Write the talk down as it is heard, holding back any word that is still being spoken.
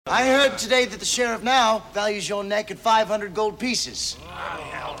I heard today that the sheriff now values your neck at 500 gold pieces.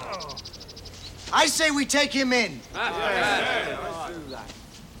 I say we take him in.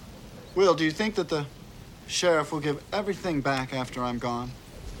 Will, do you think that the sheriff will give everything back after I'm gone?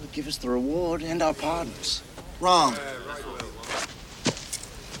 He'll give us the reward and our pardons. Wrong.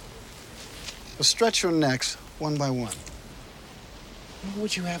 We'll stretch your necks one by one. What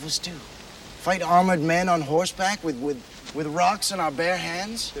would you have us do? Fight armored men on horseback with rocks in our bare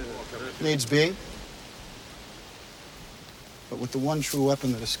hands? Needs be. But with the one true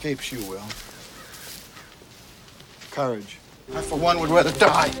weapon that escapes you, Will. Courage. I, for one, would rather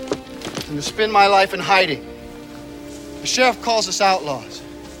die than to spend my life in hiding. The sheriff calls us outlaws.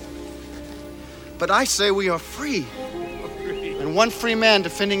 But I say we are free. And one free man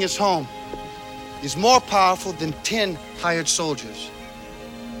defending his home is more powerful than 10 hired soldiers.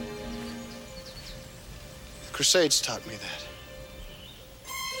 The Crusades taught me that.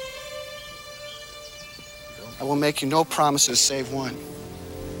 I will make you no promises save one.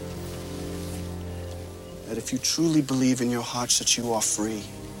 That if you truly believe in your hearts that you are free,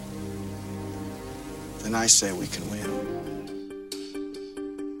 then I say we can win.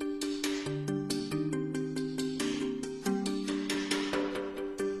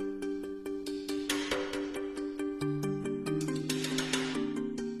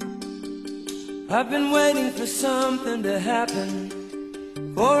 I've been waiting for something to happen,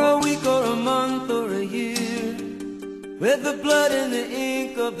 for a week or a month or a year, with the blood and the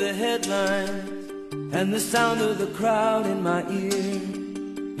ink of the headlines and the sound of the crowd in my ear.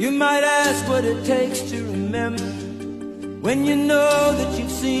 You might ask what it takes to remember, when you know that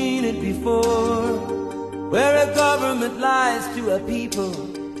you've seen it before, where a government lies to a people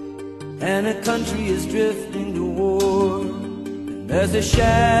and a country is drifting to war. There's a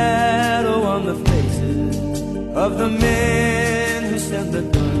shadow on the faces of the men who sent the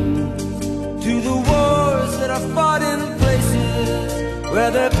guns to the wars that are fought in places where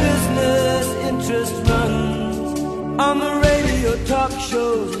their business interest runs. On the radio, talk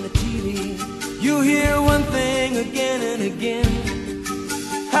shows, and the TV, you hear one thing again and again,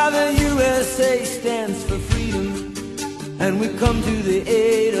 how the USA stands for freedom, and we come to the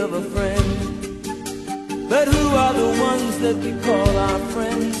aid of a friend. But who are the ones that we call our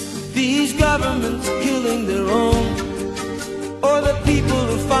friends? These governments killing their own, or the people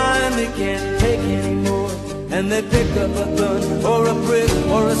who finally can't take anymore, and they pick up a gun or a brick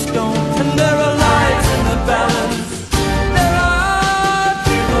or a stone, and there are lives in the balance. There are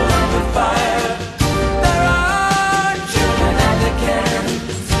people under fire. There are children at the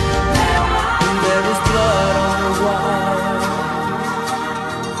camps, and there is blood on the wire.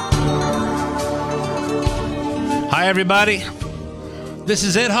 Hi, everybody. This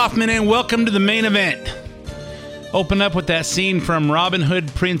is Ed Hoffman, and welcome to the main event. Open up with that scene from Robin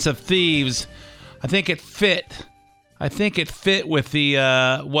Hood, Prince of Thieves. I think it fit with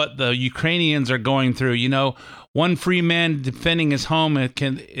the what the Ukrainians are going through. You know, one free man defending his home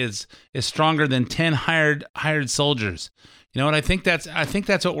is stronger than 10 hired soldiers. You know what? I think that's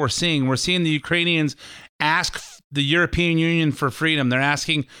what we're seeing. We're seeing the Ukrainians ask the European Union for freedom. They're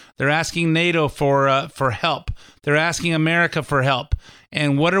asking NATO for help. They're asking America for help.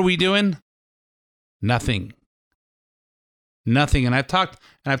 And what are we doing? Nothing. And I've talked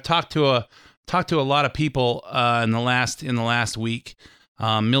to a lot of people in the last week,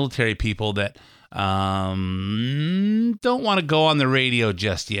 military people that don't want to go on the radio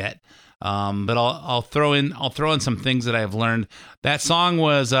just yet. But I'll throw in some things that I've learned. That song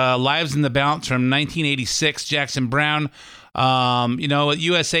was "Lives in the Balance" from 1986, Jackson Browne.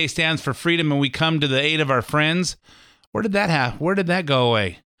 USA stands for freedom, and we come to the aid of our friends. Where did that go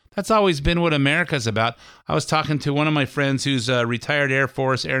away? That's always been what America's about. I was talking to one of my friends who's a retired Air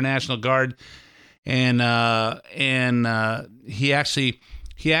Force, Air National Guard, and he actually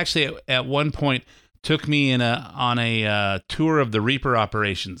at one point took me on a tour of the Reaper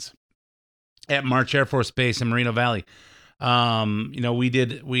operations at March Air Force Base in Moreno Valley. We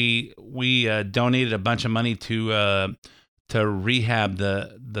donated a bunch of money to rehab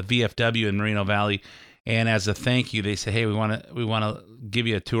the VFW in Moreno Valley, and as a thank you, they said, "Hey, we want to give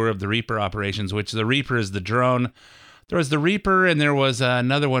you a tour of the Reaper operations." Which the Reaper is the drone. There was the Reaper, and there was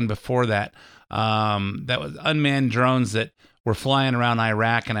another one before that. That was unmanned drones that were flying around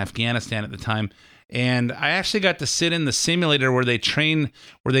Iraq and Afghanistan at the time. And I actually got to sit in the simulator where they train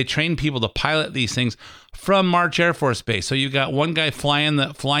people to pilot these things from March Air Force Base. So you got one guy flying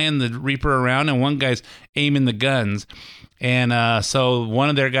the Reaper around, and one guy's aiming the guns. And so one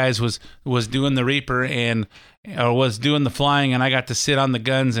of their guys was doing the Reaper or was doing the flying, and I got to sit on the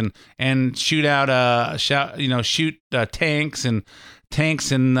guns and shoot out tanks and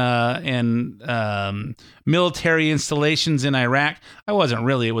tanks and military installations in Iraq. I wasn't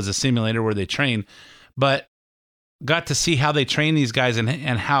really. It was a simulator where they train, but got to see how they train these guys and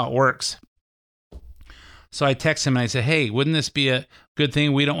how it works. So I text him and I said, "Hey, wouldn't this be a good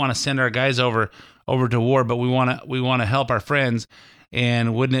thing? We don't want to send our guys over to war, but we want to help our friends.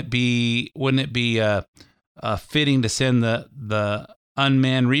 And wouldn't it be fitting to send the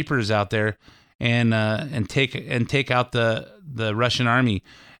unmanned Reapers out there and take out the Russian army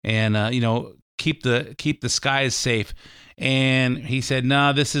and keep the skies safe?" And he said,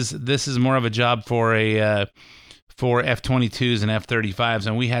 "No, this is more of a job for F-22s and F-35s."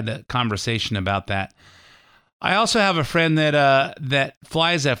 And we had a conversation about that. I also have a friend that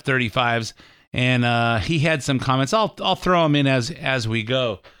flies F-35s, and he had some comments. I'll throw them in as we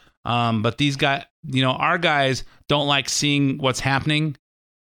go. But these guys, our guys don't like seeing what's happening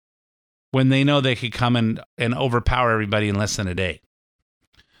when they know they could come and overpower everybody in less than a day.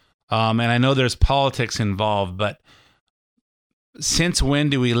 And I know there's politics involved, but since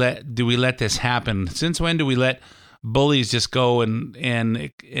when do we let this happen? Since when do we let bullies just go and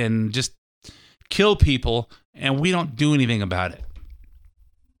just kill people and we don't do anything about it?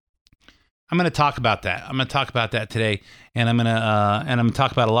 I'm going to talk about that. I'm going to talk about that today, and I'm going to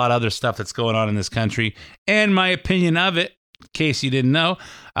talk about a lot of other stuff that's going on in this country and my opinion of it, in case you didn't know.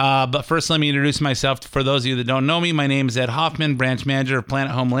 But first, let me introduce myself. For those of you that don't know me, my name is Ed Hoffman, branch manager of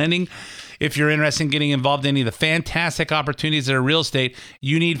Planet Home Lending. If you're interested in getting involved in any of the fantastic opportunities that are real estate,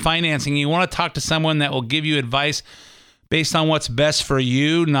 you need financing. You want to talk to someone that will give you advice based on what's best for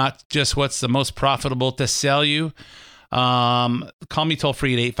you, not just what's the most profitable to sell you. Call me toll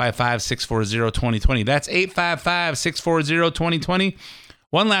free at 855-640-2020. That's 855-640-2020.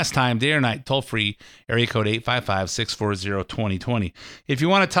 One last time, day or night, toll free, area code 855-640-2020. If you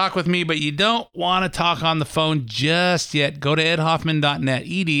want to talk with me, but you don't want to talk on the phone just yet, go to edhoffman.net,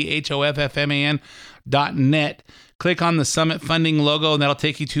 edhoffman.net. Click on the Summit Funding logo, and that'll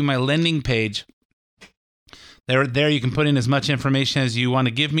take you to my lending page. There you can put in as much information as you want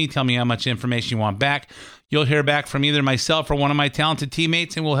to give me. Tell me how much information you want back. You'll hear back from either myself or one of my talented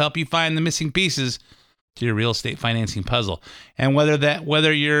teammates, and we'll help you find the missing pieces to your real estate financing puzzle. And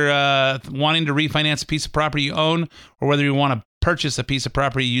whether you're wanting to refinance a piece of property you own, or whether you want to purchase a piece of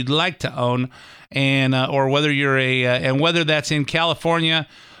property you'd like to own, and or whether you're and whether that's in California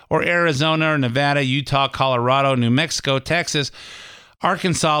or Arizona or Nevada, Utah, Colorado, New Mexico, Texas,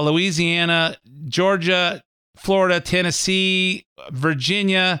 Arkansas, Louisiana, Georgia, Florida, Tennessee,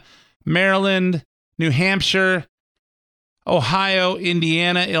 Virginia, Maryland, New Hampshire, Ohio,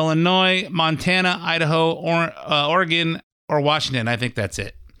 Indiana, Illinois, Montana, Idaho, Oregon, or Washington. I think that's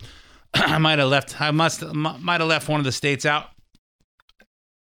it. I might have left one of the states out.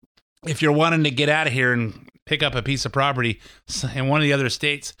 If you're wanting to get out of here and pick up a piece of property in one of the other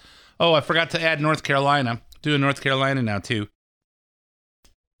states. Oh, I forgot to add North Carolina. Doing North Carolina now too.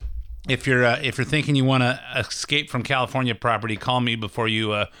 If you're thinking you want to escape from California property, call me before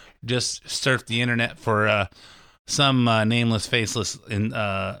you just surf the internet for some nameless, faceless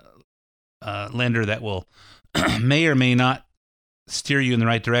lender that will may or may not steer you in the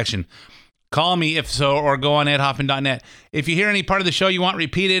right direction. Call me if so, or go on edhoffman.net. If you hear any part of the show you want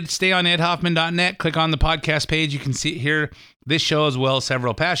repeated, stay on edhoffman.net. Click on the podcast page. You can hear this show as well as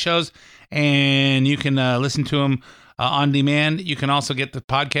several past shows, and you can listen to them on demand. You can also get the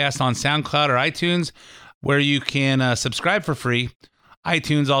podcast on SoundCloud or iTunes, where you can subscribe for free.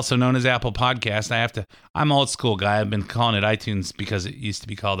 iTunes, also known as Apple Podcast. I'm an old school guy. I've been calling it iTunes because it used to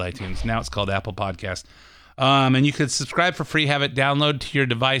be called iTunes. Now it's called Apple Podcast. And you could subscribe for free, have it download to your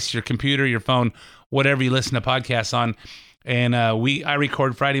device, your computer, your phone, whatever you listen to podcasts on. And I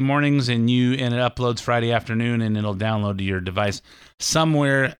record Friday mornings, and it uploads Friday afternoon, and it'll download to your device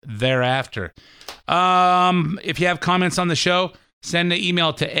somewhere thereafter. If you have comments on the show, send an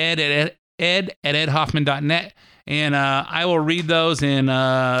email to ed@edhoffman.net, and I will read those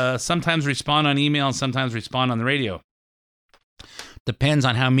and sometimes respond on email and sometimes respond on the radio. Depends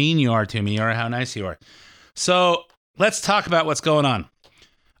on how mean you are to me or how nice you are. So let's talk about what's going on.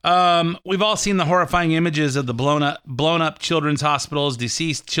 We've all seen the horrifying images of the blown up children's hospitals,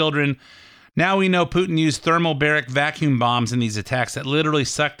 deceased children. Now we know Putin used thermobaric vacuum bombs in these attacks that literally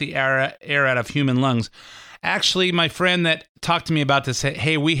sucked the air out of human lungs. Actually, my friend that talked to me about this said,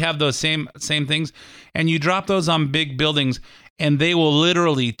 hey, we have those same things, and you drop those on big buildings, and they will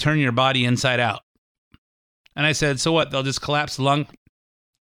literally turn your body inside out. And I said, so what? They'll just collapse the lung?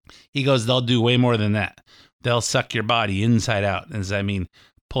 He goes, they'll do way more than that. They'll suck your body inside out.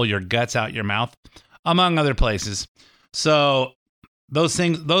 Pull your guts out your mouth, among other places. So those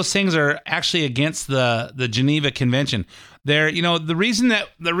things are actually against the Geneva Convention. The reason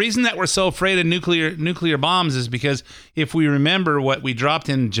that we're so afraid of nuclear bombs is because if we remember what we dropped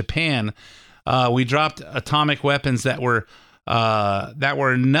in Japan, we dropped atomic weapons that were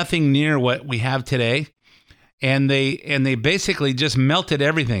nothing near what we have today, and they basically just melted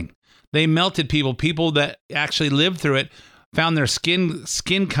everything. They melted people. People that actually lived through it found their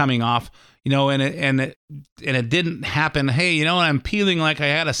skin coming off. And it didn't happen. Hey, I'm peeling like I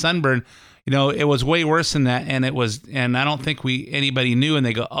had a sunburn. It was way worse than that, and I don't think anybody knew. And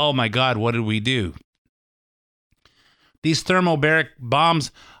they go, "Oh my God, what did we do?" These thermobaric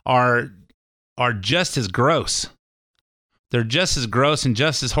bombs are just as gross. They're just as gross and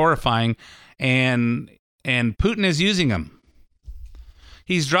just as horrifying, and Putin is using them.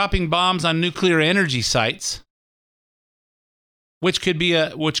 He's dropping bombs on nuclear energy sites, which could be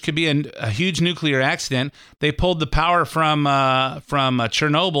a huge nuclear accident. They pulled the power from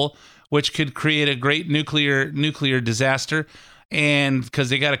Chernobyl, which could create a great nuclear disaster, and because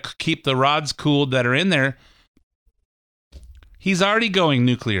they got to keep the rods cooled that are in there. He's already going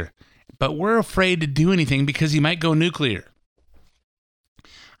nuclear, but we're afraid to do anything because he might go nuclear.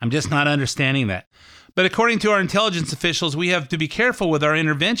 I'm just not understanding that. But according to our intelligence officials, we have to be careful with our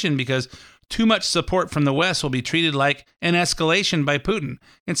intervention because too much support from the West will be treated like an escalation by Putin,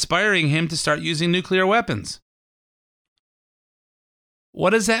 inspiring him to start using nuclear weapons.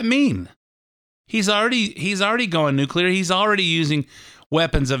 What does that mean? He's already going nuclear. He's already using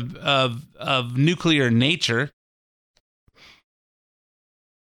weapons of nuclear nature.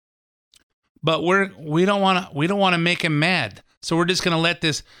 But we don't want to make him mad. So we're just going to let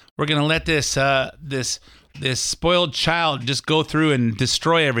this spoiled child just go through and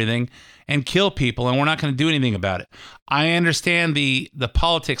destroy everything and kill people, and we're not going to do anything about it. I understand the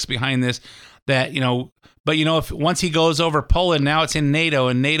politics behind this, but if once he goes over Poland, now it's in NATO,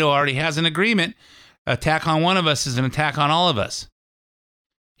 and NATO already has an agreement. Attack on one of us is an attack on all of us.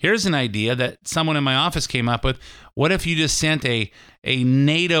 Here's an idea that someone in my office came up with. What if you just sent a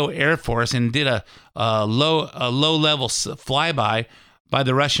NATO Air Force and did a low level flyby by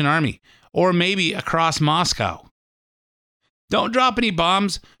the Russian army, or maybe across Moscow? Don't drop any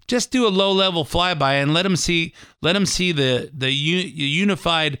bombs. Just do a low level flyby and let them see the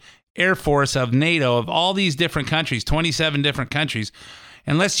unified Air Force of NATO, of all these different countries, 27 different countries,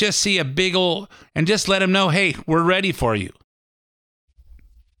 and let's just see a big old, and just let them know, hey, we're ready for you.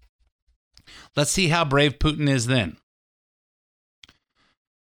 Let's see how brave Putin is then.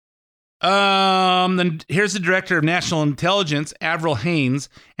 Then here's the director of national intelligence, Avril Haines,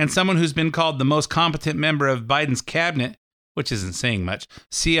 and someone who's been called the most competent member of Biden's cabinet, which isn't saying much,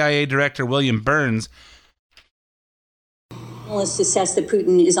 CIA Director William Burns. Analysts assess that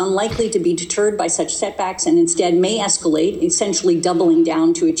Putin is unlikely to be deterred by such setbacks and instead may escalate, essentially doubling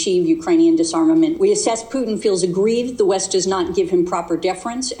down to achieve Ukrainian disarmament. We assess Putin feels aggrieved the West does not give him proper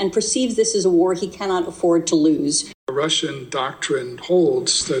deference and perceives this as a war he cannot afford to lose. The Russian doctrine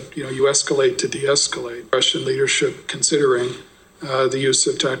holds that, you escalate to de-escalate. Russian leadership considering the use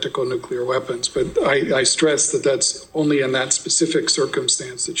of tactical nuclear weapons. But I stress that that's only in that specific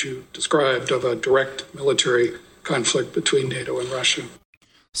circumstance that you described of a direct military conflict between NATO and Russia.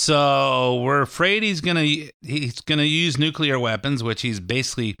 So we're afraid he's gonna use nuclear weapons, which he's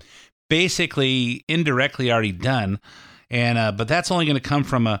basically indirectly already done, and but that's only going to come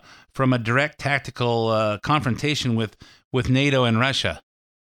from a direct tactical confrontation with NATO and Russia.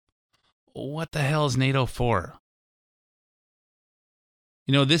 What the hell is NATO for?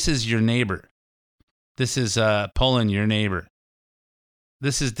 This is your neighbor. This is Poland, your neighbor.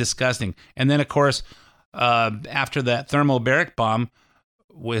 This is disgusting. And then, of course, after that thermobaric bomb,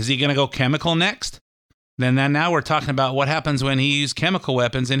 was he going to go chemical next? Then now we're talking about what happens when he used chemical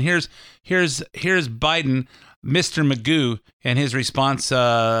weapons. And here's Biden, Mr. Magoo, and his response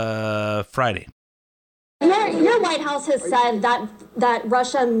Friday. Your White House has said that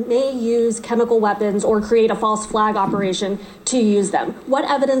Russia may use chemical weapons or create a false flag operation to use them. What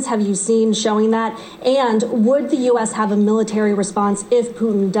evidence have you seen showing that? And would the U.S. have a military response if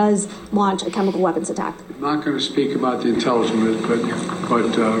Putin does launch a chemical weapons attack? I'm not going to speak about the intelligence, but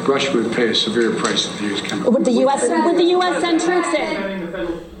Russia would pay a severe price if they use chemical weapons. Would the U.S. send troops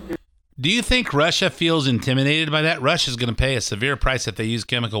in? Do you think Russia feels intimidated by that? Russia's going to pay a severe price if they use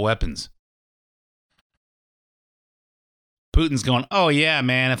chemical weapons. Putin's going, oh yeah,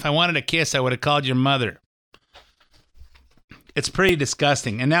 man, if I wanted a kiss, I would have called your mother. It's pretty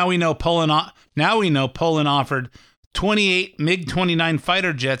disgusting. And now we know Poland offered 28 MiG-29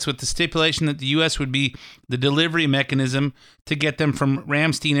 fighter jets with the stipulation that the U.S. would be the delivery mechanism to get them from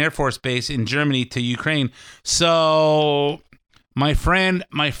Ramstein Air Force Base in Germany to Ukraine. So my friend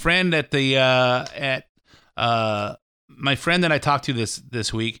at the my friend that I talked to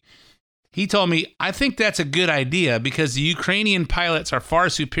this week, he told me, I think that's a good idea because the Ukrainian pilots are far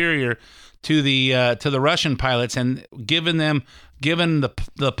superior to the Russian pilots, and given them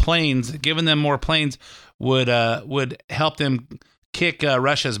more planes would help them kick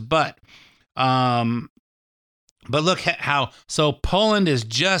Russia's butt. But look how Poland is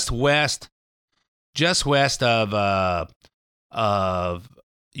just west of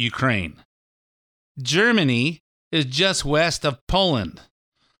Ukraine. Germany is just west of Poland.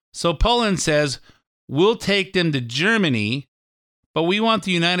 So Poland says, we'll take them to Germany, but we want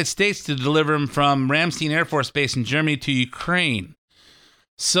the United States to deliver them from Ramstein Air Force Base in Germany to Ukraine.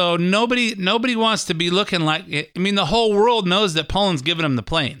 So nobody wants to be looking like it. I mean, the whole world knows that Poland's giving them the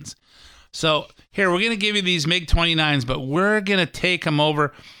planes. So here, we're going to give you these MiG-29s, but we're going to take them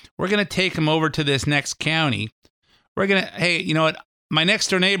over. We're going to take them over to this next county. Hey, you know what? My next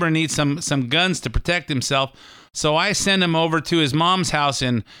door neighbor needs some guns to protect himself. So I send him over to his mom's house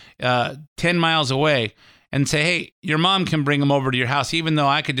in 10 miles away and say, hey, your mom can bring him over to your house, even though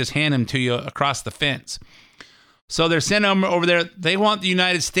I could just hand him to you across the fence. So they're sending him over there. They want the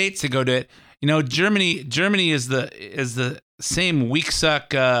United States to go to it. You know, Germany is the same weak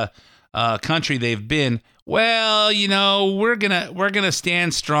suck country they've been. Well, you know, we're gonna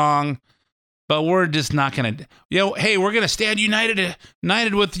stand strong, but we're just not gonna. You know, hey, we're gonna stand united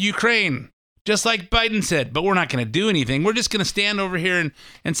with Ukraine. Just like Biden said, but we're not going to do anything. We're just going to stand over here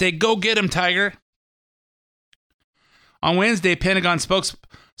and say, go get him, Tiger. On Wednesday, Pentagon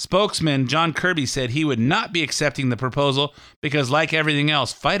spokesman John Kirby said he would not be accepting the proposal because, like everything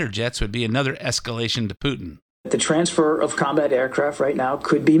else, fighter jets would be another escalation to Putin. The transfer of combat aircraft right now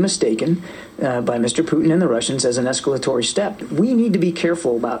could be mistaken by Mr. Putin and the Russians as an escalatory step. We need to be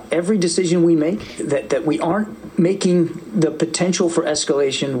careful about every decision we make that we aren't making the potential for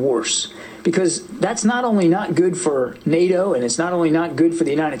escalation worse. Because that's not only not good for NATO, and it's not only not good for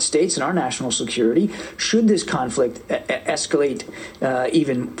the United States and our national security, should this conflict escalate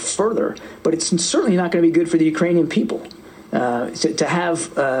even further, but it's certainly not going to be good for the Ukrainian people to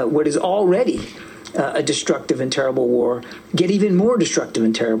have what is already a destructive and terrible war get even more destructive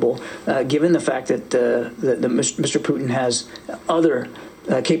and terrible, given the fact that Mr. Putin has other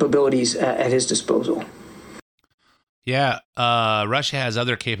capabilities at his disposal. Yeah, Russia has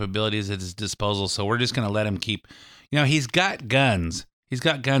other capabilities at his disposal, so we're just going to let him keep. You know, he's got guns.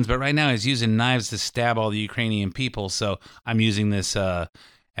 But right now he's using knives to stab all the Ukrainian people. So I'm using this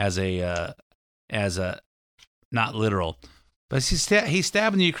as a not literal, but he's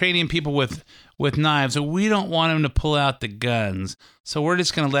stabbing the Ukrainian people with knives. So we don't want him to pull out the guns. So we're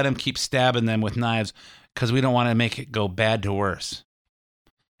just going to let him keep stabbing them with knives because we don't want to make it go bad to worse.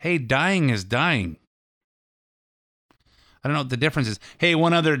 Hey, dying is dying. I don't know what the difference is. Hey,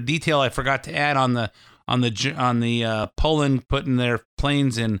 one other detail I forgot to add on the Poland putting their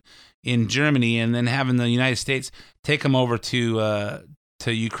planes in Germany and then having the United States take them over to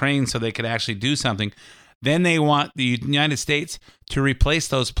Ukraine so they could actually do something. Then they want the United States to replace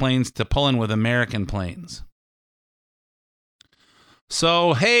those planes to Poland with American planes.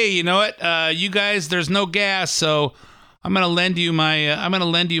 So hey, you know what? You guys, there's no gas, so I'm gonna lend you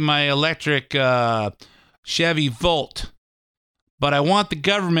my electric Chevy Volt. But I want the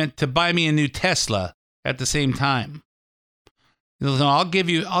government to buy me a new Tesla at the same time. I'll give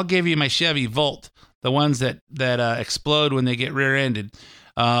you my Chevy Volt, the ones that explode when they get rear-ended.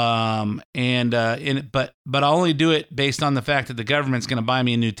 But I'll only do it based on the fact that the government's going to buy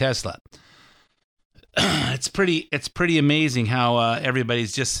me a new Tesla. It's pretty amazing how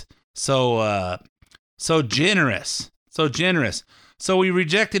everybody's just so generous. So we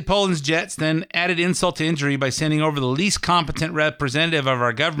rejected Poland's jets, then added insult to injury by sending over the least competent representative of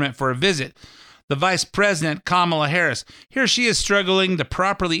our government for a visit, the Vice President, Kamala Harris. Here she is struggling to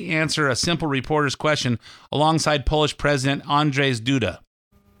properly answer a simple reporter's question alongside Polish President Andrzej Duda.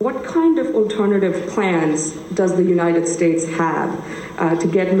 What kind of alternative plans does the United States have to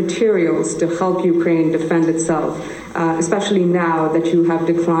get materials to help Ukraine defend itself, especially now that you have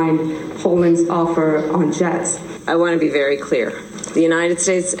declined Poland's offer on jets? I want to be very clear. The United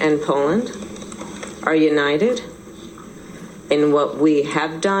States and Poland are united in what we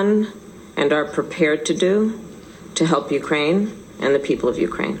have done and are prepared to do to help Ukraine and the people of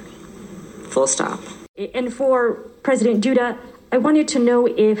Ukraine. Full stop. And for President Duda, I wanted to know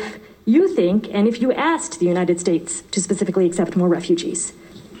if you think, and if you asked the United States to specifically accept more refugees.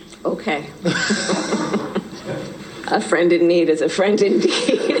 Okay. A friend in need is a friend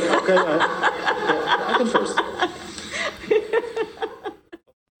indeed. Okay, I can first.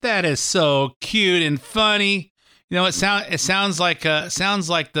 That is so cute and funny. You know, it sounds like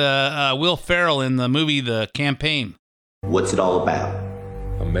the Will Ferrell in the movie The Campaign. What's it all about?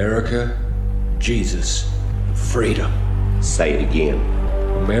 America, Jesus, freedom. Say it again.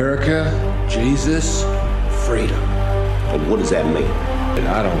 America, Jesus, freedom. And what does that mean? And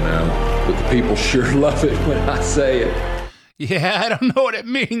I don't know, but the people sure love it when I say it. Yeah, I don't know what it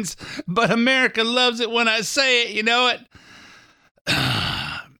means, but America loves it when I say it. You know what?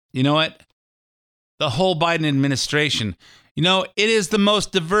 You know what? The whole Biden administration, you know, it is the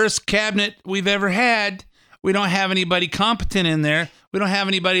most diverse cabinet we've ever had. We don't have anybody competent in there. We don't have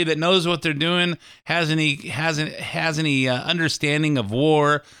anybody that knows what they're doing, has any understanding of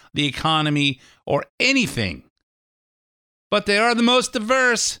war, the economy, or anything. But they are the most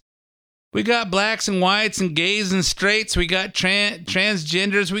diverse. We got blacks and whites and gays and straights. We got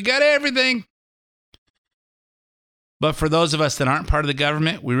transgenders. We got everything. But for those of us that aren't part of the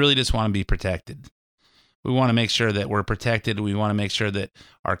government, we really just want to be protected. We want to make sure that we're protected. We want to make sure that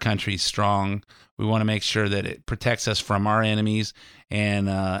our country's strong. We want to make sure that it protects us from our enemies and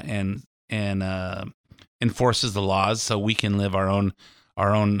enforces the laws so we can live our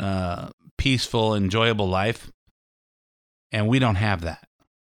own peaceful, enjoyable life. And we don't have that.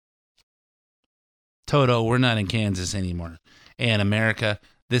 Toto, we're not in Kansas anymore. And America,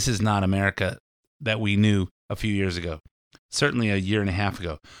 this is not America that we knew a few years ago. Certainly a year and a half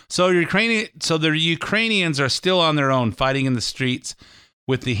ago. So the Ukrainians are still on their own, fighting in the streets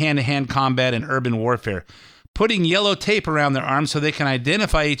with the hand-to-hand combat and urban warfare, putting yellow tape around their arms so they can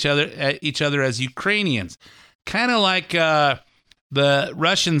identify each other as Ukrainians. Kind of like the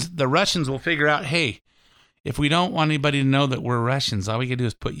Russians. The Russians will figure out, hey, if we don't want anybody to know that we're Russians, all we can do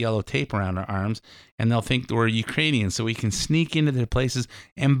is put yellow tape around our arms, and they'll think that we're Ukrainians, so we can sneak into their places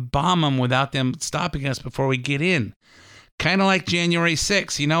and bomb them without them stopping us before we get in. Kind of like January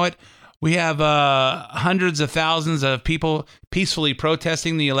 6th. You know what? We have hundreds of thousands of people peacefully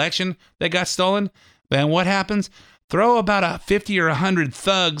protesting the election that got stolen. Then what happens? Throw about 50 or 100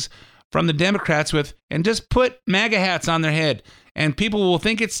 thugs from the Democrats and just put MAGA hats on their head, and people will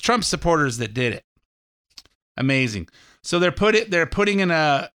think it's Trump supporters that did it. Amazing. So they're putting in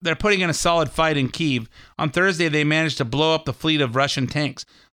a solid fight in Kyiv. On Thursday, they managed to blow up the fleet of Russian tanks,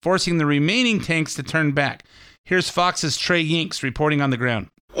 forcing the remaining tanks to turn back. Here's Fox's Trey Yinks reporting on the ground.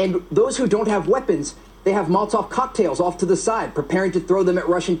 And those who don't have weapons, they have Molotov cocktails off to the side, preparing to throw them at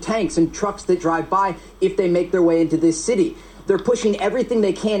Russian tanks and trucks that drive by if they make their way into this city. They're pushing everything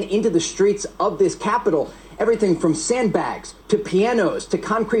they can into the streets of this capital, everything from sandbags to pianos to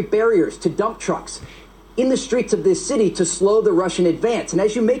concrete barriers to dump trucks in the streets of this city to slow the Russian advance. And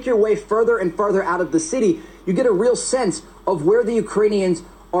as you make your way further and further out of the city, you get a real sense of where the Ukrainians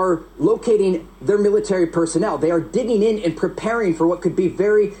are locating their military personnel. They are digging in and preparing for what could be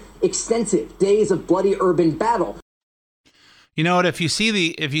very extensive days of bloody urban battle. You know what? If you see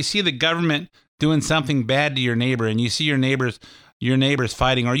the government doing something bad to your neighbor, and you see your neighbors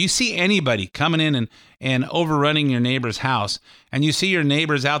fighting, or you see anybody coming in and overrunning your neighbor's house, and you see your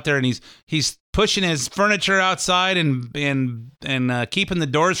neighbor's out there and he's pushing his furniture outside and keeping the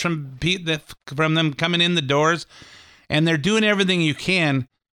doors from them coming in the doors, and they're doing everything you can.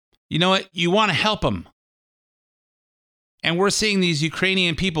 You know what? You want to help them. And we're seeing these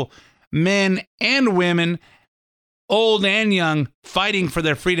Ukrainian people, men and women, old and young, fighting for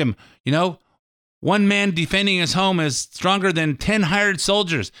their freedom. You know, one man defending his home is stronger than 10 hired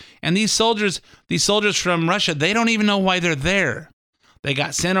soldiers. And these soldiers from Russia, they don't even know why they're there. They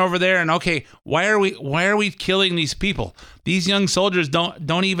got sent over there, and okay, why are we killing these people? These young soldiers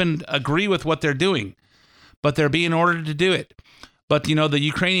don't even agree with what they're doing, but they're being ordered to do it. But, you know, the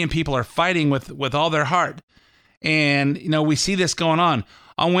Ukrainian people are fighting with all their heart. And, you know, we see this going on.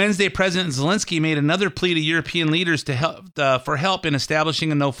 On Wednesday, President Zelensky made another plea to European leaders to help for help in establishing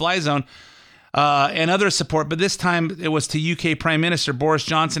a no-fly zone and other support. But this time it was to UK Prime Minister Boris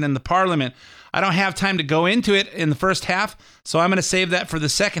Johnson and the Parliament. I don't have time to go into it in the first half, so I'm going to save that for the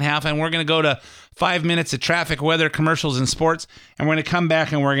second half, and we're going to go to 5 minutes of traffic, weather, commercials, and sports, and we're going to come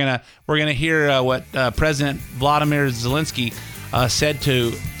back and we're going to hear what President Vladimir Zelensky said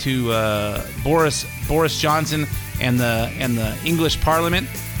to Boris Johnson and the English Parliament.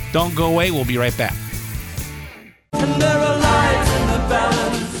 Don't go away. We'll be right back. And there are lights in the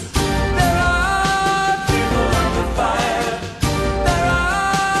balance. There are people under fire. There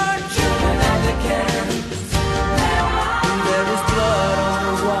are children at the cannons. And there is blood on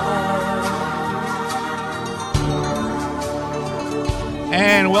the wire.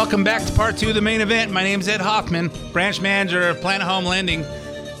 And welcome back to part 2 of the main event. My name is Ed Hoffman, branch manager of Planet Home Lending.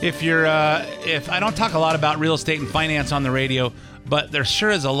 If I don't talk a lot about real estate and finance on the radio, but there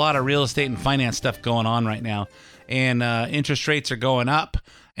sure is a lot of real estate and finance stuff going on right now. And interest rates are going up,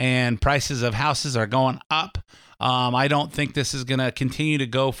 and prices of houses are going up. I don't think this is going to continue to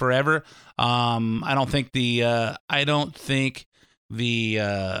go forever. I don't think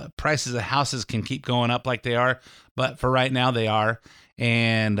the prices of houses can keep going up like they are, but for right now they are.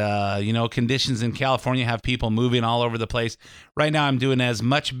 And, conditions in California have people moving all over the place. Right now I'm doing as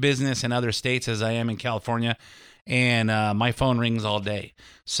much business in other states as I am in California, and my phone rings all day.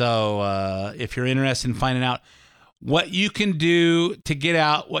 So if you're interested in finding out what you can do to get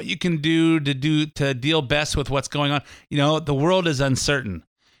out, what you can do to deal best with what's going on, the world is uncertain.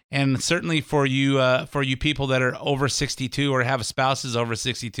 And certainly for you people that are over 62 or have spouses over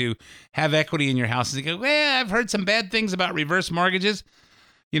 62, have equity in your houses. You go, well, I've heard some bad things about reverse mortgages.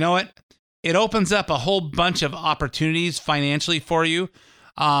 You know what? It opens up a whole bunch of opportunities financially for you.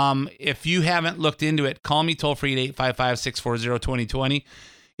 If you haven't looked into it, call me toll free at 855-640-2020.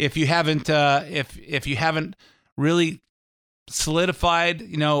 If you haven't, if you haven't really solidified,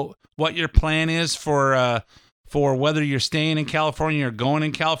 what your plan is for whether you're staying in California or going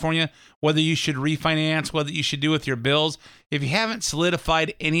in California, whether you should refinance, whether you should do with your bills. If you haven't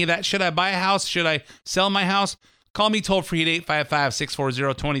solidified any of that, should I buy a house? Should I sell my house? Call me toll free at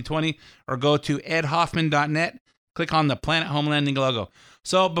 855-640-2020 or go to edhoffman.net. Click on the Planet Home Lending logo.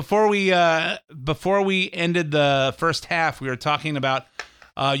 So before we ended the first half, we were talking about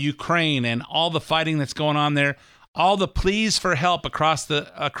Ukraine and all the fighting that's going on there, all the pleas for help across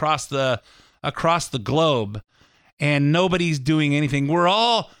the globe. And nobody's doing anything. We're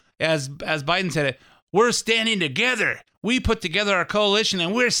all, as Biden said it, we're standing together. We put together our coalition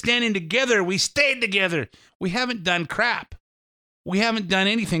and we're standing together. We stayed together. We haven't done crap. We haven't done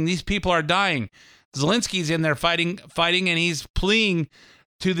anything. These people are dying. Zelensky's in there fighting, and he's pleading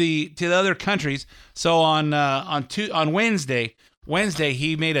to the other countries. So on Wednesday,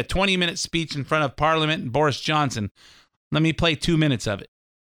 he made a 20-minute speech in front of Parliament and Boris Johnson. Let me play 2 minutes of it.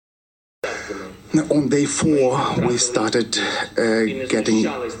 On day 4, we started getting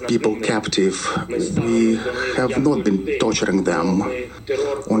people captive. We have not been torturing them.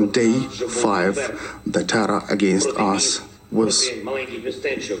 On day 5, the terror against us was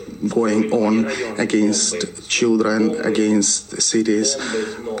going on against children, against cities,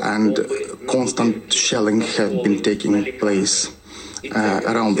 and constant shelling have been taking place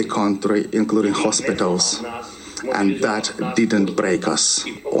around the country, including hospitals. And that didn't break us.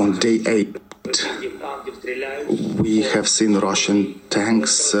 On day 8, we have seen Russian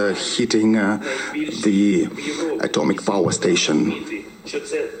tanks hitting the atomic power station.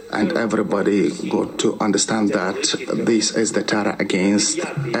 And everybody got to understand that this is the terror against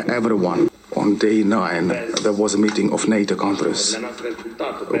everyone. On day 9, there was a meeting of NATO countries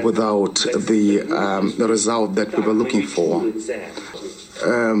without the result that we were looking for.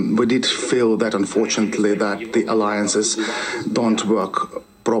 We did feel that, unfortunately, that the alliances don't work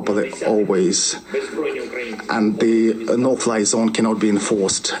properly always, and the no-fly zone cannot be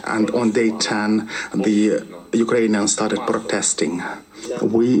enforced. And on day 10, the Ukrainians started protesting.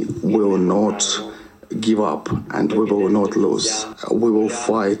 We will not give up, and we will not lose. We will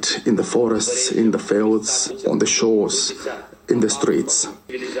fight in the forests, in the fields, on the shores, in the streets.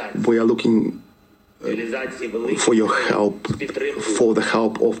 We are looking for your help, for the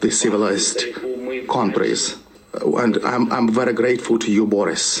help of the civilized countries. And I'm very grateful to you,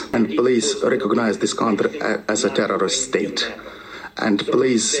 Boris. And please recognize this country as a terrorist state. And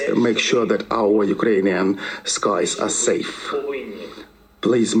please make sure that our Ukrainian skies are safe.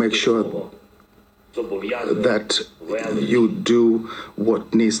 Please make sure that you do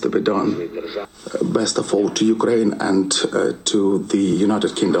what needs to be done. Best of all to Ukraine and to the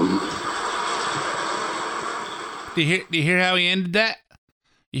United Kingdom. Do you hear how he ended that?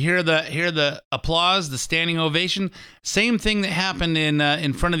 You hear the applause, the standing ovation. Same thing that happened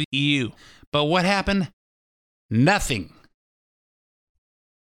in front of the EU. But what happened? Nothing.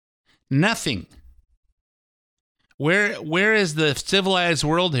 Nothing. Where is the civilized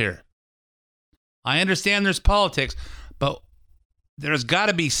world here? I understand there's politics, but there's got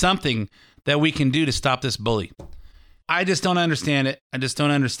to be something that we can do to stop this bully. I just don't understand it. I just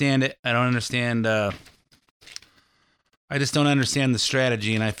don't understand it. I don't understand. I just don't understand the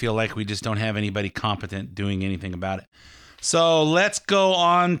strategy, and I feel like we just don't have anybody competent doing anything about it. So let's go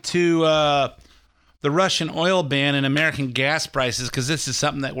on to the Russian oil ban and American gas prices, because this is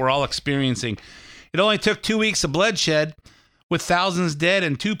something that we're all experiencing. It only took 2 weeks of bloodshed, with thousands dead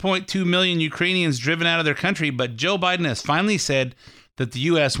and 2.2 million Ukrainians driven out of their country, but Joe Biden has finally said that the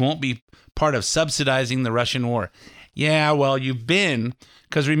U.S. won't be part of subsidizing the Russian war. Yeah, well, you've been,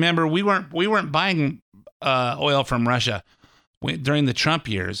 because remember, we weren't buying oil from Russia during the Trump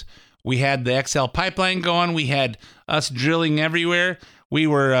years. We had the XL pipeline going. We had us drilling everywhere. we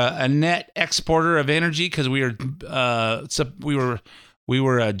were a net exporter of energy because we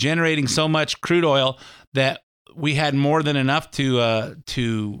were generating so much crude oil that we had more than enough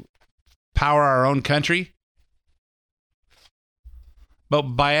to power our own country. But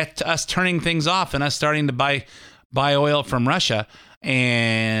by us turning things off and us starting to buy oil from Russia,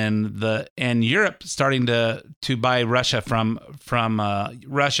 and Europe starting to buy Russia from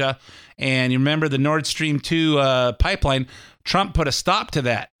Russia, and you remember the Nord Stream 2 pipeline, Trump put a stop to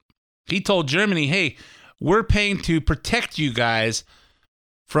that. He told Germany, "Hey, we're paying to protect you guys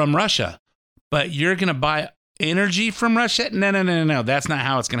from Russia, but you're going to buy energy from Russia? No. That's not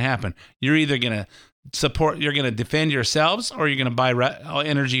how it's going to happen. You're either going to you're going to defend yourselves, or you're going to buy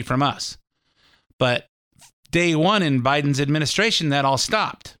energy from us." But day one in Biden's administration, that all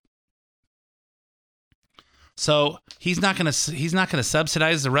stopped. So he's not going to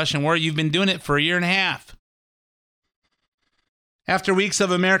subsidize the Russian war. You've been doing it for a year and a half. After weeks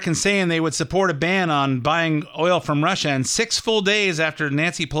of Americans saying they would support a ban on buying oil from Russia, and 6 full days after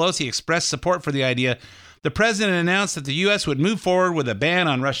Nancy Pelosi expressed support for the idea, the president announced that the U.S. would move forward with a ban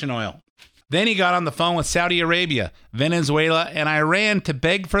on Russian oil. Then he got on the phone with Saudi Arabia, Venezuela, and Iran to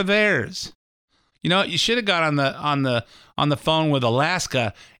beg for theirs. You know, you should have got on the phone with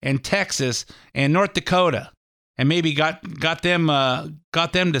Alaska and Texas and North Dakota, and maybe got them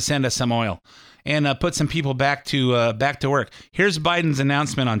to send us some oil and put some people back to work. Here's Biden's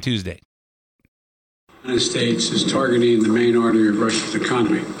announcement on Tuesday. The United States is targeting the main artery of Russia's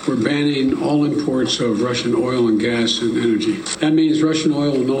economy. We're banning all imports of Russian oil and gas and energy. That means Russian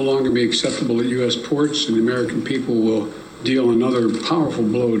oil will no longer be acceptable at U.S. ports, and the American people will deal another powerful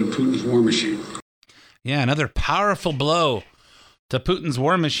blow to Putin's war machine. Yeah, another powerful blow to Putin's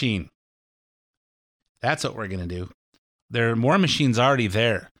war machine. That's what we're going to do. Their war machine's already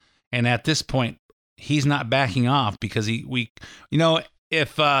there. And at this point, he's not backing off because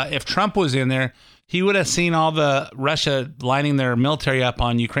if Trump was in there, he would have seen all the Russia lining their military up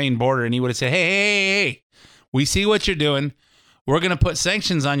on Ukraine border, and he would have said, hey, we see what you're doing. We're going to put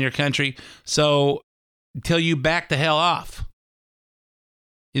sanctions on your country, so until you back the hell off.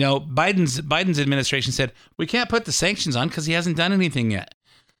 You know, Biden's administration said, we can't put the sanctions on because he hasn't done anything yet.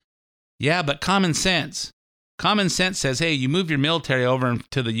 Yeah, but common sense says, hey, you move your military over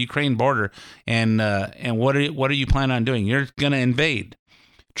to the Ukraine border, and what are you planning on doing? You're going to invade.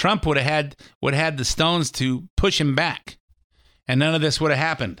 Trump would have had the stones to push him back, and none of this would have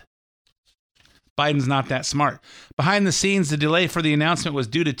happened. Biden's not that smart. Behind the scenes, the delay for the announcement was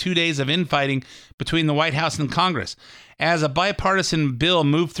due to 2 days of infighting between the White House and Congress, as a bipartisan bill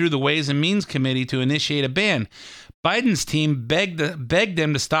moved through the Ways and Means Committee to initiate a ban. Biden's team begged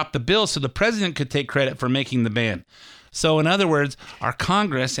them to stop the bill so the president could take credit for making the ban. So in other words, our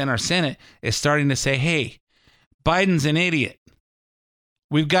Congress and our Senate is starting to say, hey, Biden's an idiot.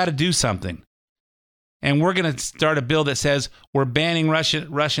 We've got to do something. And we're going to start a bill that says we're banning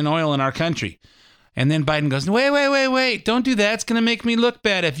Russian oil in our country. And then Biden goes, wait, don't do that. It's going to make me look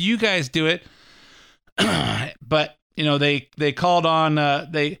bad if you guys do it. But, you know, they called on,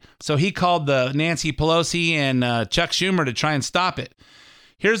 so he called the Nancy Pelosi and Chuck Schumer to try and stop it.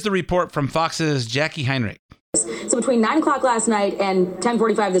 Here's the report from Fox's Jackie Heinrich. So between 9 o'clock last night and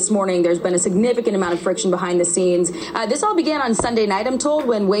 10:45 this morning, there's been a significant amount of friction behind the scenes. This all began on Sunday night, I'm told,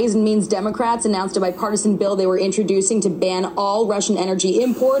 when Ways and Means Democrats announced a bipartisan bill they were introducing to ban all Russian energy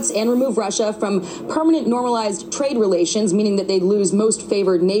imports and remove Russia from permanent normalized trade relations, meaning that they'd lose most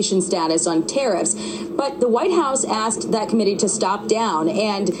favored nation status on tariffs. But the White House asked that committee to stop down.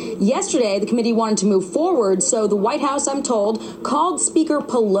 And yesterday, the committee wanted to move forward. So the White House, I'm told, called Speaker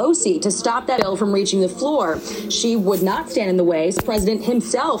Pelosi to stop that bill from reaching the floor. She would not stand in the way. The president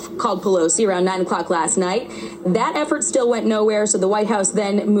himself called Pelosi around 9 o'clock last night. That effort still went nowhere, so the White House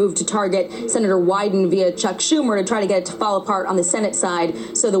then moved to target Senator Wyden via Chuck Schumer to try to get it to fall apart on the Senate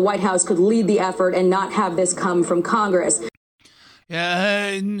side so the White House could lead the effort and not have this come from Congress.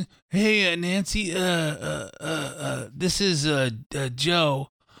 Hey, Nancy, this is Joe.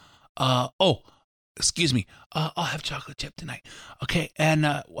 Excuse me. I'll have chocolate chip tonight. Okay, and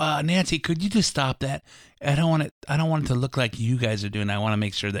Nancy, could you just stop that? I don't want it to look like you guys are doing it. I want to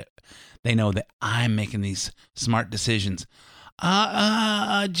make sure that they know that I'm making these smart decisions.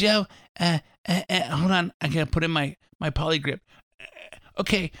 Joe, hold on. I gotta put in my polygrip.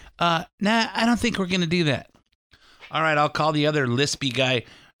 Okay, nah, I don't think we're gonna do that. All right, I'll call the other lispy guy,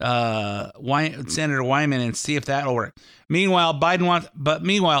 Senator Wyman, and see if that'll work. Meanwhile,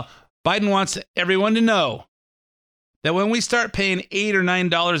 Biden wants everyone to know that when we start paying $8 or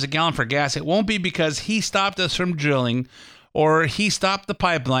 $9 a gallon for gas, it won't be because he stopped us from drilling, or he stopped the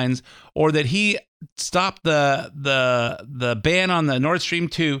pipelines, or that he the ban on the Nord Stream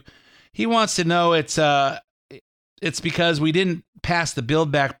 2. He wants to know it's because we didn't pass the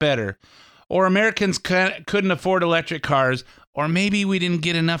Build Back Better, or Americans couldn't afford electric cars, or maybe we didn't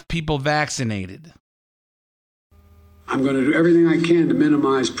get enough people vaccinated. I'm going to do everything I can to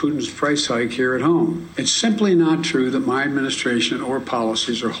minimize Putin's price hike here at home. It's simply not true that my administration or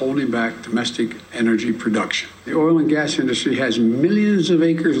policies are holding back domestic energy production. The oil and gas industry has millions of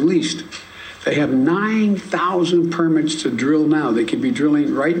acres leased. They have 9,000 permits to drill now. They could be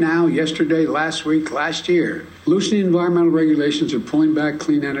drilling right now, yesterday, last week, last year. Loosening environmental regulations or pulling back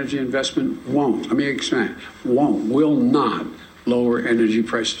clean energy investment won't, let me expand, will not lower energy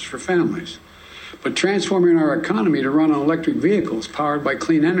prices for families. But transforming our economy to run on electric vehicles powered by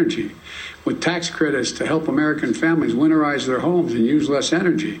clean energy, with tax credits to help American families winterize their homes and use less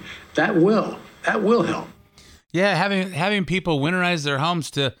energy, that will help. Yeah, having people winterize their homes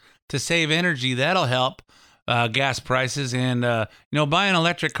to save energy, that'll help gas prices. And buying an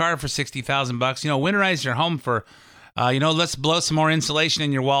electric car for $60,000, winterize your home for let's blow some more insulation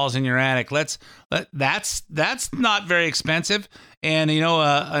in your walls in your attic. That's not very expensive. And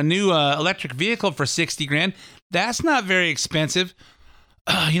a new electric vehicle for $60,000, that's not very expensive.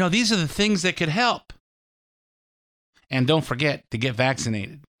 These are the things that could help. And don't forget to get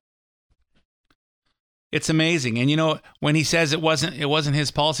vaccinated. It's amazing. And when he says it wasn't his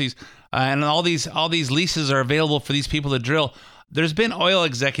policies, and all these leases are available for these people to drill. There's been oil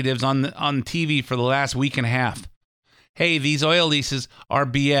executives on TV for the last week and a half. Hey, these oil leases are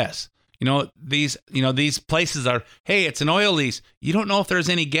BS. These places are, hey, it's an oil lease. You don't know if there's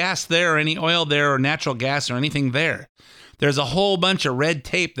any gas there or any oil there or natural gas or anything there. There's a whole bunch of red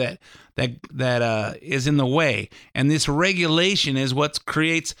tape that is in the way. And this regulation is what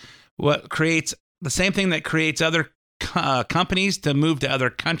creates the same thing that creates other companies to move to other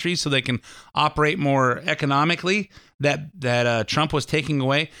countries so they can operate more economically that Trump was taking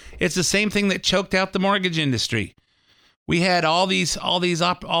away. It's the same thing that choked out the mortgage industry. We had all these, and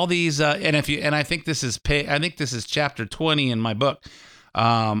I think this is chapter 20 in my book.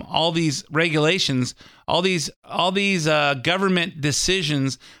 All these regulations, all these government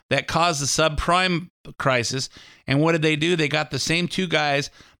decisions that caused the subprime crisis. And what did they do? They got the same two guys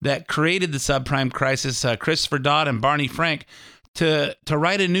that created the subprime crisis, Christopher Dodd and Barney Frank, to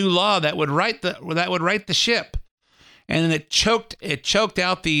write a new law that would right the ship. And it choked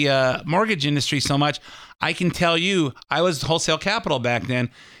out the mortgage industry so much. I can tell you, I was Wholesale Capital back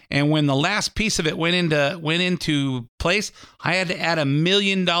then, and when the last piece of it went into place, I had to add $1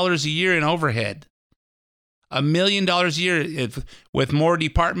 million a year in overhead. $1 million a year with more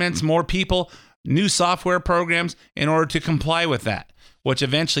departments, more people, new software programs in order to comply with that, which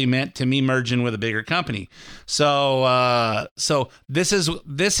eventually meant to me merging with a bigger company. So this is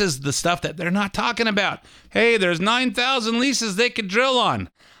the stuff that they're not talking about. Hey, there's 9,000 leases they could drill on.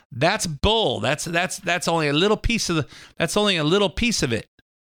 That's bull. That's only a little piece of it.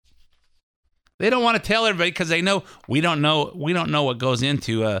 They don't want to tell everybody because they know we don't know what goes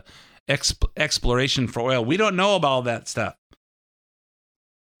into exploration for oil. We don't know about all that stuff.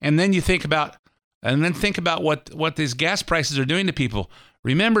 And then think about what these gas prices are doing to people.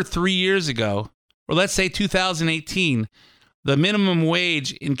 Remember 3 years ago, or let's say 2018, the minimum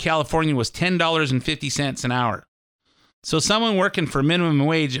wage in California was $10.50 an hour. So someone working for minimum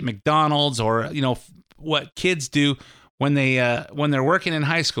wage at McDonald's, or what kids do when they're working in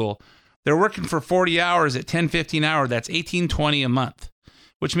high school, they're working for 40 hours at $10.50 an hour. That's $18.20 a month,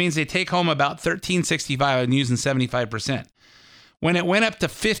 which means they take home about $13.65 and using 75%. When it went up to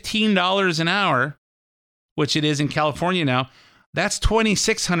 $15 an hour, which it is in California now, that's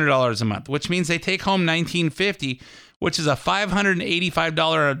 $2,600 a month, which means they take home $19.50, which is a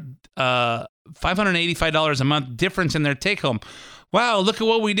 $585 a month difference in their take home. Wow, look at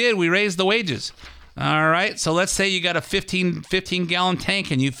what we did. We raised the wages. All right, so let's say you got a 15 gallon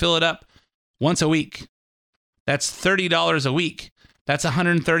tank and you fill it up once a week. That's $30 a week. That's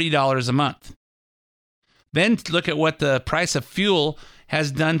 $130 a month. Then look at what the price of fuel has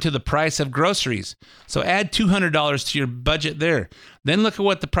done to the price of groceries. So add $200 to your budget there. Then look at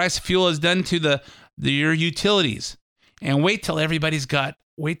what the price of fuel has done to your utilities. And wait till everybody's got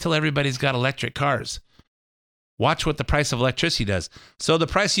electric cars. Watch what the price of electricity does. So the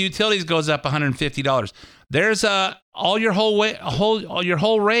price of utilities goes up $150. There's your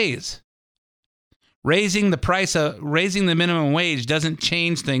whole raise. Raising the minimum wage doesn't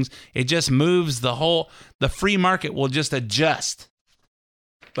change things. It just moves the free market will just adjust.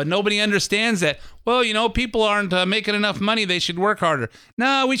 But nobody understands that. Well, people aren't making enough money. They should work harder.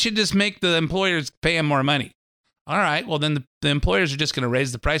 No, we should just make the employers pay them more money. All right, well, then the employers are just going to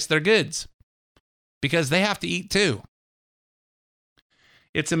raise the price of their goods. because they have to eat too.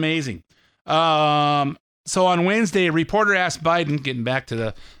 It's amazing. So on Wednesday, a reporter asked Biden, getting back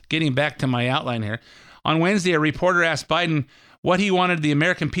to my outline here. On Wednesday, a reporter asked Biden what he wanted the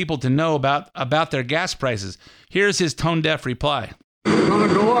American people to know about their gas prices. Here's his tone-deaf reply. It's going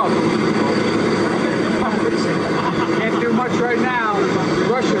to go up. Can't do much right now.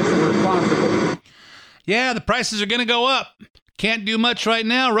 Russia's responsible. Yeah, the prices are going to go up. Can't do much right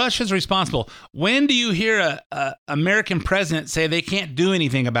now. Russia's responsible. When do you hear a American president say they can't do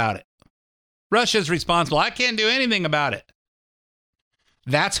anything about it? Russia's responsible. I can't do anything about it.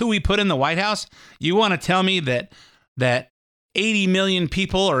 That's who we put in the White House? You want to tell me that 80 million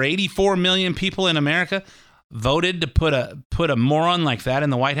people or 84 million people in America voted to put a moron like that in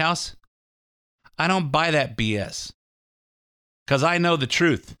the White House? I don't buy that BS. Because I know the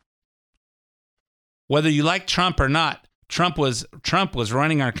truth. Whether you like Trump or not, Trump was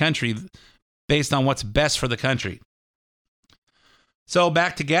running our country based on what's best for the country. So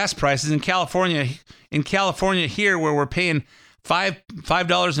back to gas prices in California. In California here, where we're paying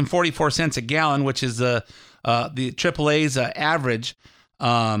 $5.44 a gallon, which is the AAA's average,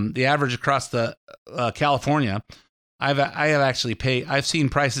 the average across the California. I've seen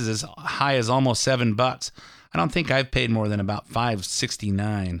prices as high as almost $7. I don't think I've paid more than about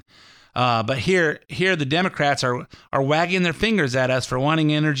 $5.69. But here the Democrats are wagging their fingers at us for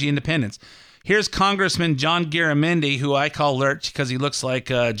wanting energy independence. Here's Congressman John Garamendi, who I call Lurch because he looks like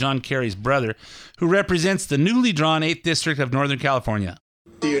John Kerry's brother, who represents the newly drawn 8th District of Northern California.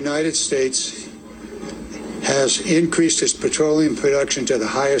 The United States has increased its petroleum production to the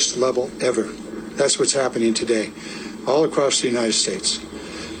highest level ever. That's what's happening today, all across the United States.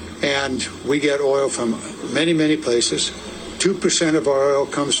 And we get oil from many, many places. 2% of our oil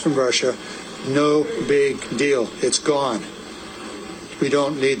comes from Russia. No big deal. It's gone. We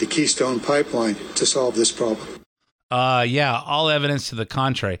don't need the Keystone Pipeline to solve this problem. Yeah, all evidence to the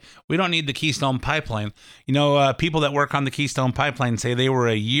contrary. We don't need the Keystone Pipeline. You know, people that work on the Keystone Pipeline say they were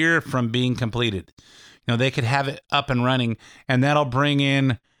a year from being completed. You know, they could have it up and running, and that'll bring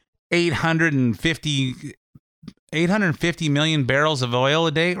in 850 million barrels of oil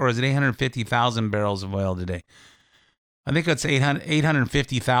a day, or is it 850,000 barrels of oil a day? I think it's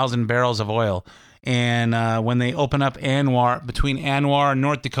 850,000 barrels of oil. And when they open up ANWR, between ANWR and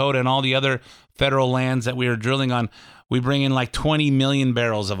North Dakota and all the other federal lands that we are drilling on, we bring in like 20 million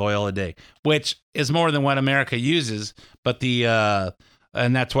barrels of oil a day, which is more than what America uses. But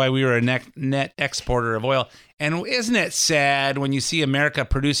and that's why we were a net exporter of oil. And isn't it sad when you see America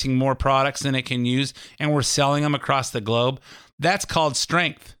producing more products than it can use and we're selling them across the globe? That's called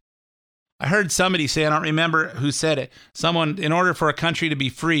strength. I heard somebody say, I don't remember who said it, someone, in order for a country to be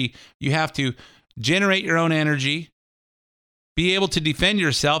free, you have to generate your own energy, be able to defend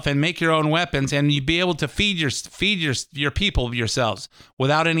yourself and make your own weapons, and you be able to feed your people yourselves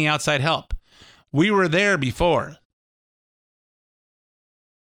without any outside help. We were there before.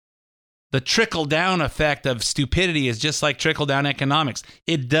 The trickle-down effect of stupidity is just like trickle-down economics.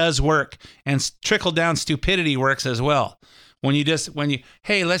 It does work, and trickle-down stupidity works as well.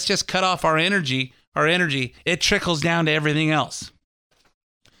 Hey, let's just cut off our energy, it trickles down to everything else.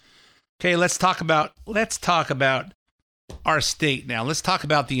 Okay, let's talk about our state now. Let's talk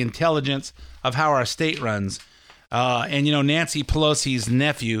about the intelligence of how our state runs. And Nancy Pelosi's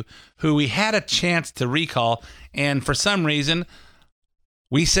nephew, who we had a chance to recall, and for some reason,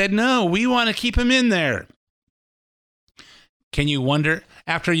 we said, no, we want to keep him in there. Can you wonder,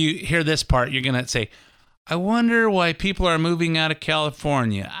 after you hear this part, you're going to say, I wonder why people are moving out of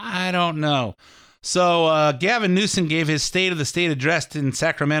California. I don't know. So Gavin Newsom gave his State of the State address in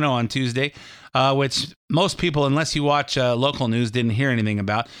Sacramento on Tuesday, which most people, unless you watch local news, didn't hear anything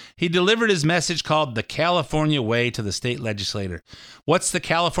about. He delivered his message called The California Way to the state legislator. What's the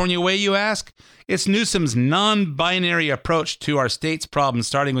California Way, you ask? It's Newsom's non-binary approach to our state's problems,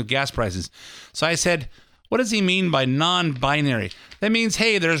 starting with gas prices. So I said, what does he mean by non-binary? That means,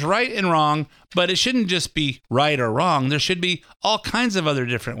 hey, there's right and wrong, but it shouldn't just be right or wrong. There should be all kinds of other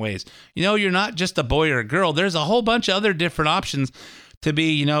different ways. You're not just a boy or a girl. There's a whole bunch of other different options to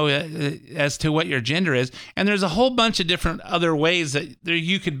be, as to what your gender is. And there's a whole bunch of different other ways that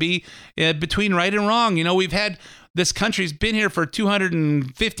you could be between right and wrong. This country's been here for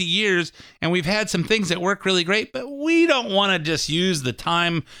 250 years, and we've had some things that work really great, but we don't want to just use the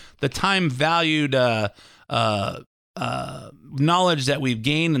time valued knowledge that we've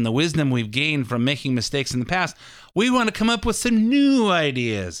gained and the wisdom we've gained from making mistakes in the past. We want to come up with some new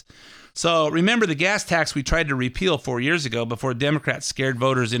ideas. So remember the gas tax we tried to repeal 4 years ago before Democrats scared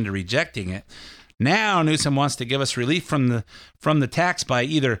voters into rejecting it. Now Newsom wants to give us relief from the tax by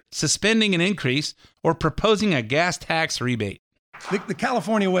either suspending an increase or proposing a gas tax rebate. The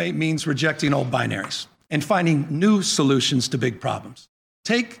California way means rejecting old binaries and finding new solutions to big problems.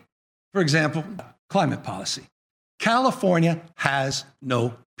 Take, for example, climate policy. California has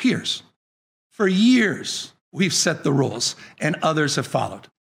no peers. For years, we've set the rules and others have followed.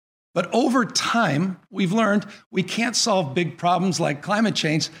 But over time, we've learned we can't solve big problems like climate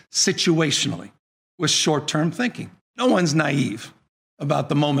change situationally with short-term thinking. No one's naive about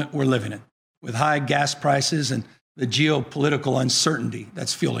the moment we're living in, with high gas prices and the geopolitical uncertainty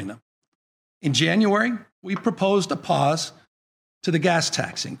that's fueling them. In January, we proposed a pause to the gas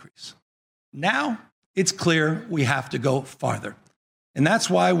tax increase. Now, it's clear we have to go farther. And that's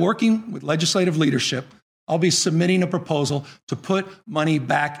why, working with legislative leadership, I'll be submitting a proposal to put money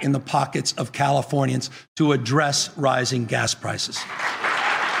back in the pockets of Californians to address rising gas prices.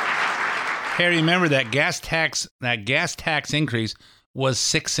 Hey, remember that gas tax increase was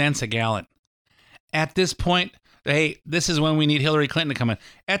 6 cents a gallon. At this point, hey, this is when we need Hillary Clinton to come in.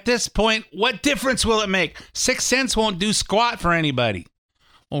 At this point, what difference will it make? 6 cents won't do squat for anybody.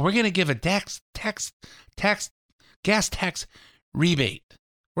 Well, we're going to give a gas tax rebate.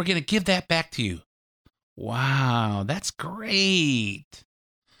 We're going to give that back to you. Wow, that's great.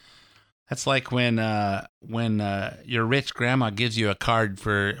 That's like when your rich grandma gives you a card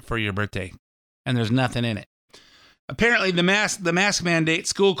for your birthday, and there's nothing in it. Apparently, the mask mandate,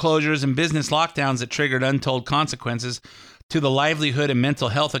 school closures, and business lockdowns that triggered untold consequences to the livelihood and mental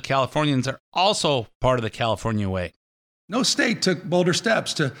health of Californians are also part of the California way. No state took bolder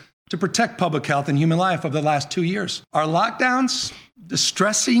steps to protect public health and human life over the last 2 years. Our lockdowns,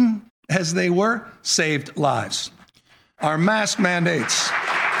 distressing as they were, saved lives. Our mask mandates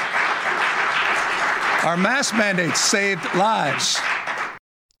saved lives.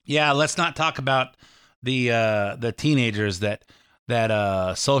 Yeah, let's not talk about the teenagers that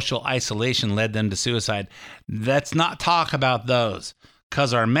social isolation led them to suicide. Let's not talk about those,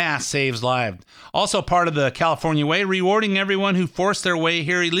 because our mask saves lives. Also part of the California way, rewarding everyone who forced their way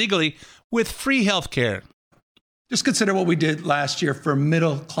here illegally with free health care. Just consider what we did last year for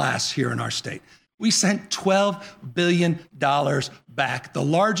middle class here in our state. We sent $12 billion back, the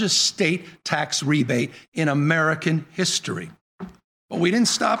largest state tax rebate in American history. But we didn't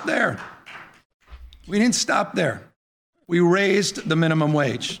stop there. We raised the minimum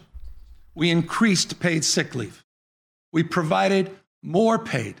wage. We increased paid sick leave. We provided more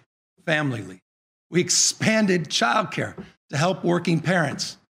paid family leave. We expanded childcare to help working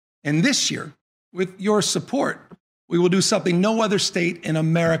parents. And this year, with your support, we will do something no other state in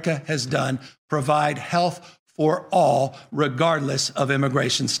America has done: provide health for all, regardless of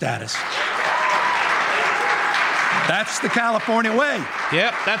immigration status. That's the California way.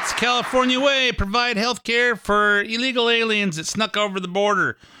 Yep, that's the California way. Provide health care for illegal aliens that snuck over the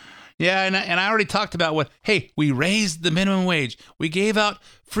border. Yeah, and I already talked about we raised the minimum wage. We gave out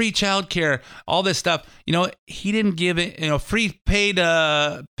free child care, all this stuff. You know, he didn't give it, free paid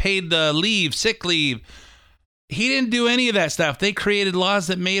leave, sick leave. He didn't do any of that stuff. They created laws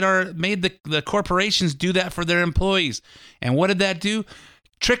that made the corporations do that for their employees. And what did that do?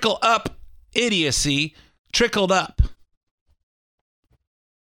 Trickle up idiocy trickled up.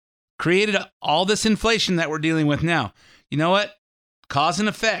 Created all this inflation that we're dealing with now. You know what? Cause and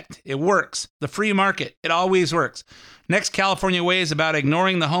effect. It works. The free market. It always works. Next California way is about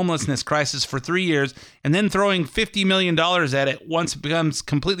ignoring the homelessness crisis for 3 years and then throwing $50 million at it once it becomes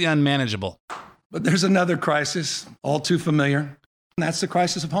completely unmanageable. But there's another crisis, all too familiar, and that's the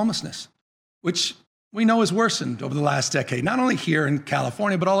crisis of homelessness, which we know has worsened over the last decade, not only here in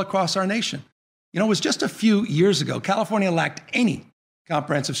California, but all across our nation. You know, it was just a few years ago, California lacked any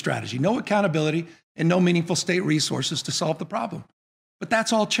comprehensive strategy, no accountability, and no meaningful state resources to solve the problem. But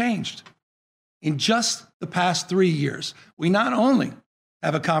that's all changed. In just the past 3 years, we not only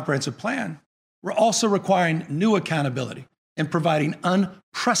have a comprehensive plan, we're also requiring new accountability and providing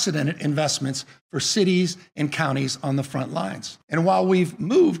unprecedented investments for cities and counties on the front lines. And while we've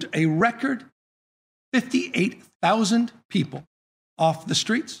moved a record 58,000 people off the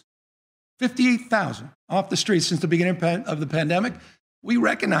streets, 58,000 off the streets since the beginning of the pandemic, we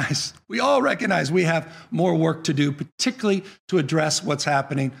all recognize we have more work to do, particularly to address what's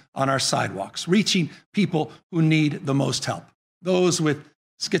happening on our sidewalks, reaching people who need the most help, those with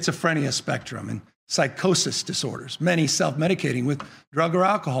schizophrenia spectrum and psychosis disorders, many self-medicating with drug or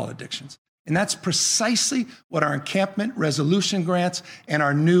alcohol addictions. And that's precisely what our encampment resolution grants and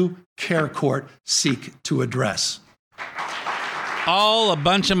our new care court seek to address. All a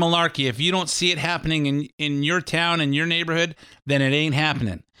bunch of malarkey. If you don't see it happening in your town, in your neighborhood, then it ain't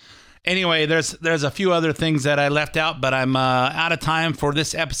happening. Anyway, there's a few other things that I left out, but I'm out of time for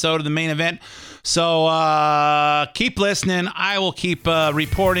this episode of the Main Event. So keep listening. I will keep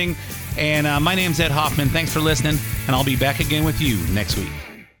reporting. And my name's Ed Hoffman. Thanks for listening, and I'll be back again with you next week.